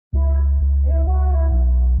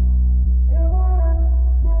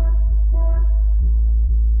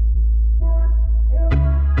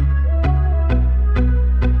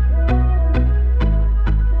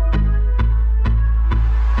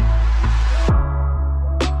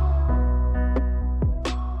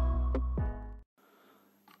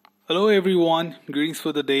Hello everyone, greetings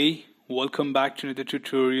for the day. Welcome back to another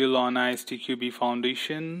tutorial on ISTQB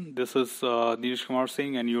Foundation. This is Neeraj Kumar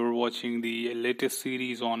Singh and you're watching the latest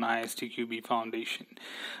series on ISTQB Foundation.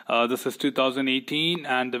 This is 2018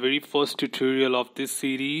 and the very first tutorial of this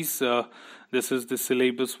series. This is the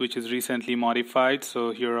syllabus which is recently modified.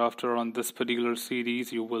 So hereafter on this particular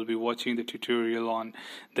series, you will be watching the tutorial on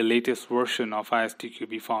the latest version of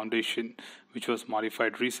ISTQB Foundation, which was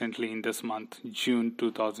modified recently in this month, June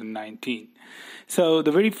 2019. So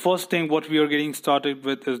the very first thing what we are getting started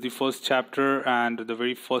with is the first chapter and the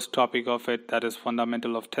very first topic of it, that is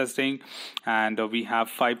fundamental of testing. And we have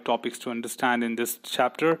 5 topics to understand in this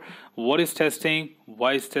chapter. What is testing?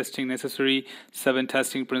 Why is testing necessary? 7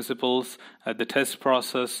 testing principles, the test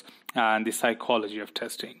process, and the psychology of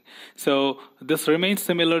testing. So this remains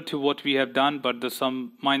similar to what we have done, but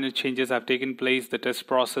some minor changes have taken place. The test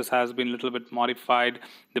process has been a little bit modified.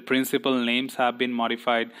 The principal names have been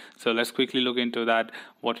modified. So let's quickly look into that,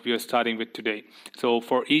 what we are starting with today. So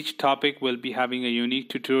for each topic, we'll be having a unique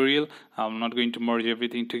tutorial. I'm not going to merge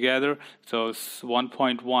everything together. So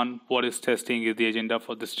 1.1, what is testing, is the agenda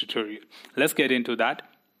for this tutorial. Let's get into that.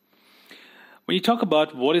 When you talk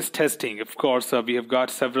about what is testing, of course, we have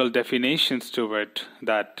got several definitions to it.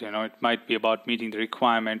 That it might be about meeting the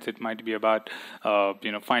requirements, it might be about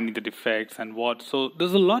finding the defects and what. So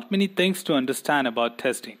there's many things to understand about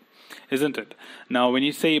testing, isn't it? Now, when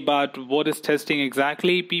you say about what is testing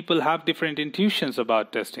exactly, people have different intuitions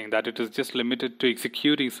about testing. That it is just limited to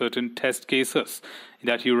executing certain test cases.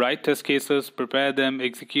 That you write test cases, prepare them,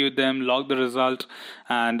 execute them, log the result,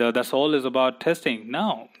 and that's all is about testing.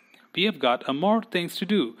 Now, we have got more things to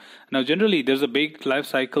do. Now, generally, there's a big life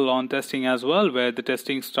cycle on testing as well, where the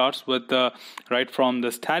testing starts with right from the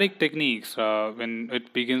static techniques, when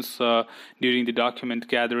it begins during the document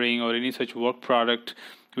gathering or any such work product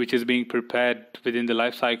which is being prepared within the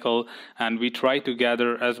life cycle, and we try to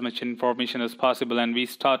gather as much information as possible, and we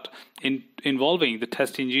start involving the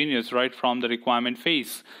test engineers right from the requirement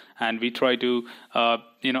phase. And we try to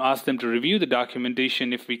ask them to review the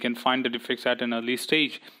documentation if we can find the defects at an early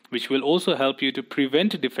stage, which will also help you to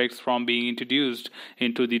prevent defects from being introduced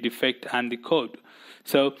into the defect and the code.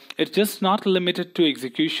 So it's just not limited to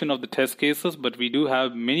execution of the test cases, but we do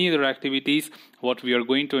have many other activities what we are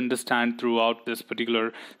going to understand throughout this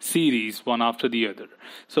particular series, one after the other.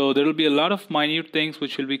 So there will be a lot of minute things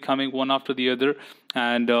which will be coming one after the other,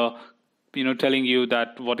 and telling you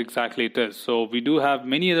that what exactly it is. So we do have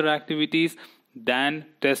many other activities than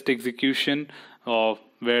test execution,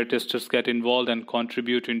 where testers get involved and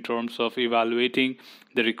contribute in terms of evaluating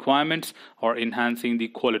the requirements or enhancing the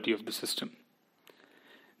quality of the system.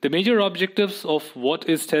 The major objectives of what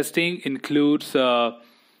is testing includes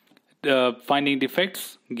finding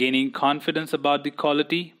defects, gaining confidence about the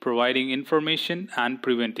quality, providing information, and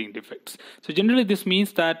preventing defects. So generally this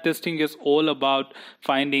means that testing is all about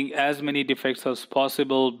finding as many defects as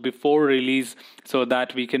possible before release so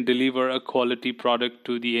that we can deliver a quality product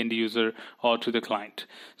to the end user or to the client.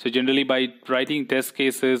 So generally by writing test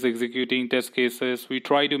cases, executing test cases, we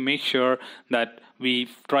try to make sure that we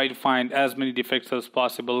try to find as many defects as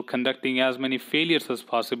possible, conducting as many failures as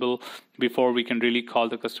possible before we can really call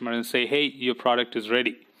the customer and say, hey, your product is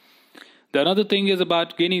ready. The another thing is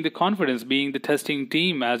about gaining the confidence, being the testing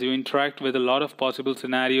team. As you interact with a lot of possible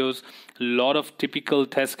scenarios, a lot of typical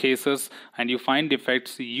test cases, and you find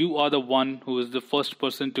defects, you are the one who is the first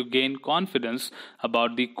person to gain confidence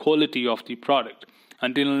about the quality of the product.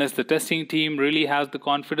 Unless the testing team really has the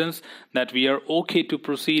confidence that we are okay to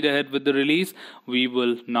proceed ahead with the release, we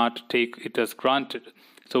will not take it as granted.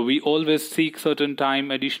 So we always seek certain time,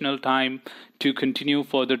 additional time to continue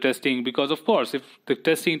further testing, because of course, if the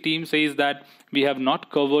testing team says that we have not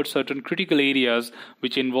covered certain critical areas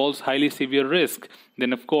which involves highly severe risk,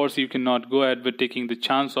 then of course you cannot go ahead with taking the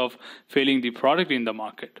chance of failing the product in the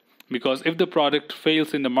market. Because if the product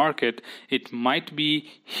fails in the market, it might be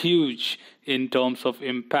huge in terms of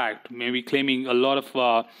impact, maybe claiming a lot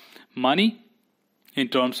of money in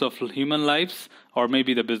terms of human lives, or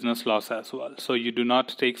maybe the business loss as well. So you do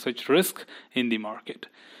not take such risk in the market.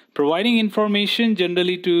 Providing information,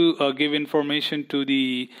 generally to give information to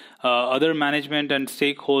the other management and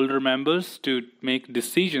stakeholder members to make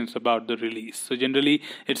decisions about the release. So generally,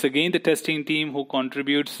 it's again the testing team who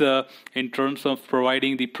contributes in terms of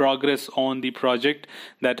providing the progress on the project,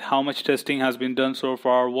 that how much testing has been done so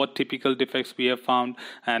far, what typical defects we have found,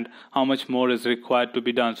 and how much more is required to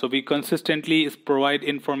be done. So we consistently provide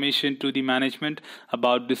information to the management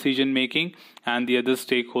about decision making and the other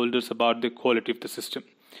stakeholders about the quality of the system.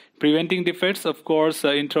 Preventing defects, of course,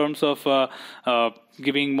 in terms of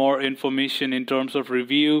giving more information in terms of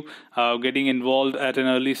review, getting involved at an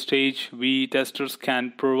early stage. We testers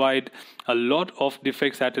can provide a lot of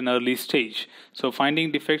defects at an early stage. So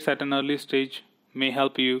finding defects at an early stage may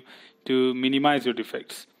help you to minimize your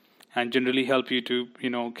defects and generally help you to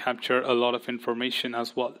capture a lot of information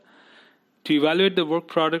as well. To evaluate the work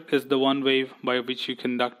product is the one way by which you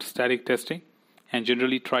conduct static testing and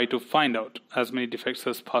generally try to find out as many defects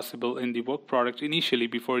as possible in the work product initially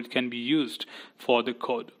before it can be used for the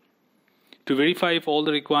code. To verify if all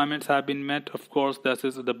the requirements have been met, of course, that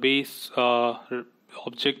is the base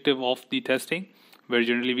objective of the testing, where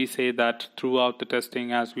generally we say that throughout the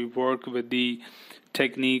testing as we work with the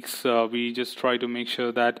techniques, we just try to make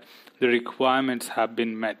sure that the requirements have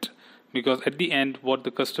been met. Because at the end, what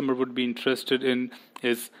the customer would be interested in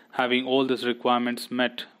is having all these requirements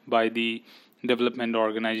met by the development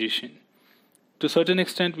organization. To a certain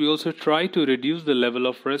extent, we also try to reduce the level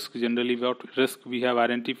of risk. Generally, what risk we have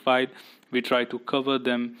identified, we try to cover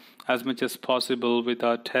them as much as possible with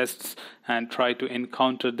our tests and try to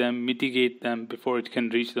encounter them, mitigate them before it can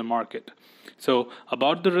reach the market. So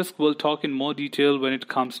about the risk, we'll talk in more detail when it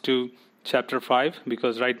comes to Chapter 5,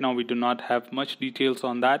 because right now we do not have much details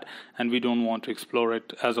on that and we don't want to explore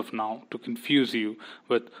it as of now to confuse you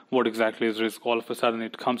with what exactly is risk. All of a sudden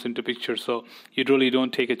it comes into picture, so you really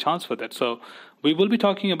don't take a chance for that. So we will be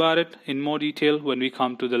talking about it in more detail when we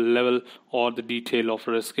come to the level or the detail of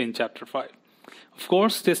risk in Chapter 5. Of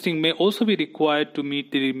course, testing may also be required to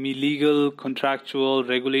meet the legal, contractual,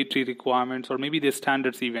 regulatory requirements, or maybe the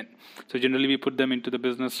standards even. So generally we put them into the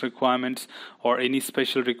business requirements or any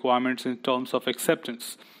special requirements in terms of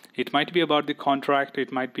acceptance. It might be about the contract,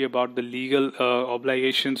 it might be about the legal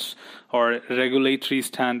obligations or regulatory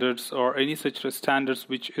standards or any such standards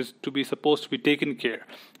which is to be supposed to be taken care.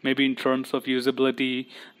 Maybe in terms of usability,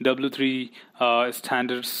 W3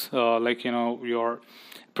 standards like your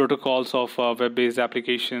protocols of web-based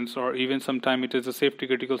applications, or even sometime it is a safety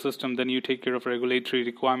critical system, then you take care of regulatory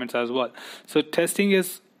requirements as well. So testing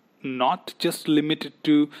is not just limited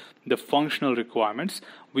to the functional requirements.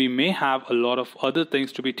 We may have a lot of other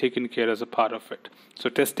things to be taken care as a part of it. So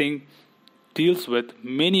testing deals with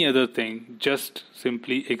many other things. Just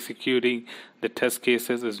simply executing the test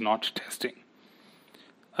cases is not testing.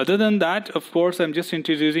 Other than that, of course, I'm just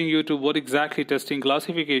introducing you to what exactly testing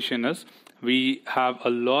classification is. We have a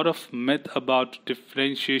lot of myth about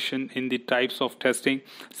differentiation in the types of testing.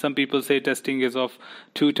 Some people say testing is of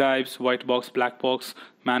two types: white box, black box,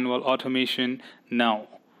 manual, automation. Now,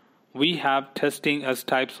 we have testing as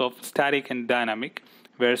types of static and dynamic,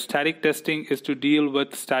 where static testing is to deal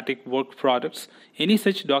with static work products, any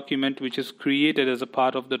such document which is created as a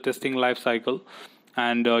part of the testing lifecycle,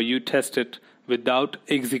 and you test it without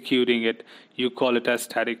executing it, you call it as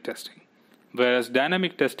static testing. Whereas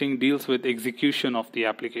dynamic testing deals with execution of the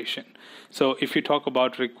application. So if you talk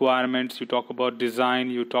about requirements, you talk about design,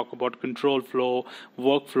 you talk about control flow,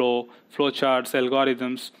 workflow, flowcharts,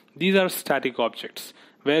 algorithms, these are static objects,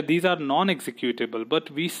 where these are non-executable.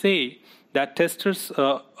 But we say that testers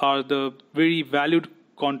are the very valued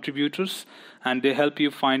contributors, and they help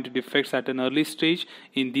you find defects at an early stage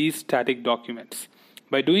in these static documents.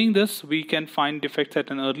 By doing this, we can find defects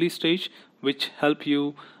at an early stage, which help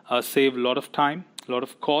you save a lot of time, a lot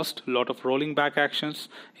of cost, a lot of rolling back actions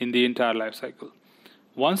in the entire life cycle.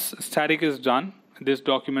 Once static is done, these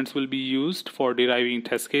documents will be used for deriving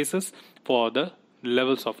test cases for the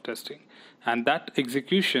levels of testing. And that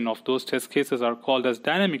execution of those test cases are called as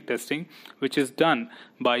dynamic testing, which is done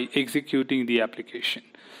by executing the application.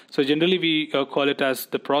 So generally we call it as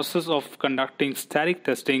the process of conducting static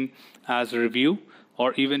testing as review,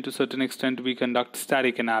 or even to a certain extent we conduct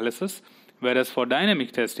static analysis. Whereas for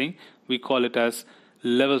dynamic testing, we call it as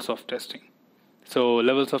levels of testing. So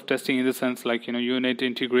levels of testing in the sense like, unit,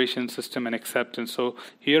 integration, system, and acceptance. So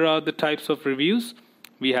here are the types of reviews.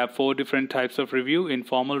 We have 4 different types of review: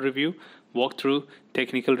 informal review, walkthrough,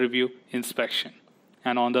 technical review, inspection.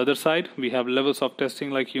 And on the other side, we have levels of testing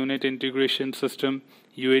like unit, integration, system,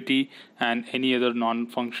 UAT, and any other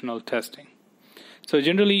non-functional testing. So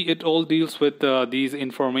generally, it all deals with these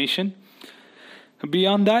information.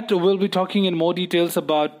 Beyond that, we'll be talking in more details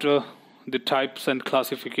about the types and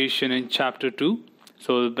classification in Chapter 2.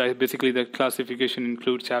 So basically, the classification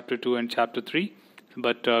includes Chapter 2 and Chapter 3.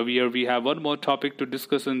 But we have one more topic to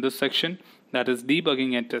discuss in this section, that is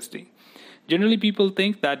debugging and testing. Generally, people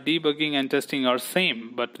think that debugging and testing are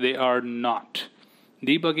same, but they are not.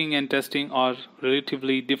 Debugging and testing are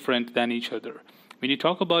relatively different than each other. When you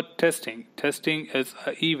talk about testing, testing is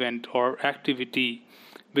an event or activity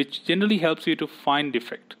which generally helps you to find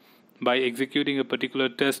defect. by executing a particular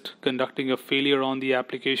test, conducting a failure on the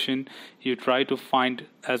application, you try to find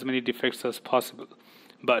as many defects as possible.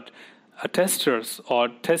 But a tester's or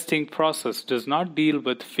testing process does not deal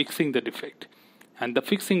with fixing the defect. And the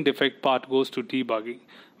fixing defect part goes to debugging,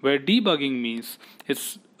 where debugging means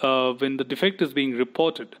it's when the defect is being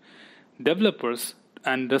reported, developers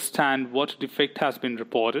understand what defect has been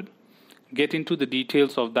reported, get into the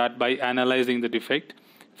details of that by analyzing the defect,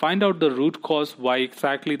 find out the root cause why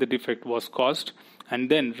exactly the defect was caused, and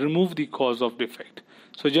then remove the cause of defect.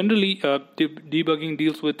 So generally, debugging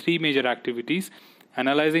deals with three major activities: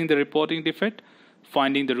 analyzing the reporting defect,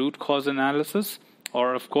 finding the root cause analysis,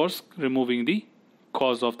 or of course, removing the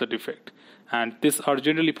cause of the defect. And these are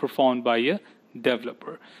generally performed by a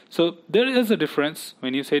developer. So there is a difference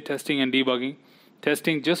when you say testing and debugging.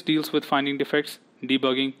 Testing just deals with finding defects.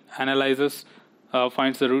 Debugging analyzes,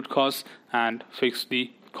 finds the root cause, and fix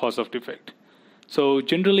the cause of defect. So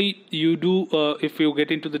generally, you do, if you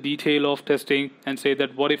get into the detail of testing and say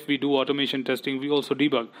that what if we do automation testing, we also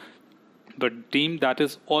debug. But team, that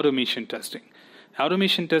is automation testing.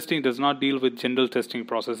 Automation testing does not deal with general testing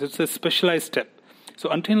process. It's a specialized step. So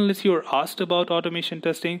unless you are asked about automation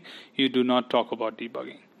testing, you do not talk about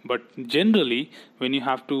debugging. But generally, when you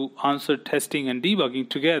have to answer testing and debugging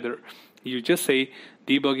together, you just say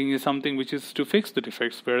debugging is something which is to fix the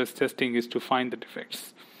defects, whereas testing is to find the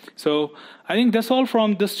defects. So I think that's all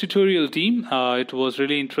from this tutorial, team. It was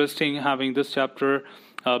really interesting having this chapter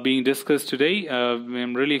being discussed today.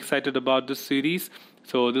 I'm really excited about this series.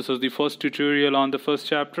 So this was the first tutorial on the first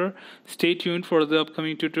chapter. Stay tuned for the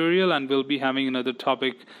upcoming tutorial, and we'll be having another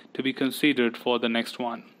topic to be considered for the next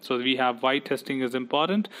one. So we have why testing is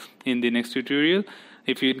important in the next tutorial.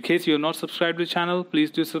 If you, in case you have not subscribed to the channel, please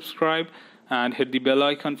do subscribe and hit the bell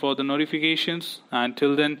icon for the notifications.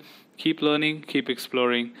 Until then, keep learning, keep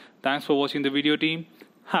exploring. Thanks for watching the video, team.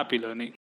 Happy learning.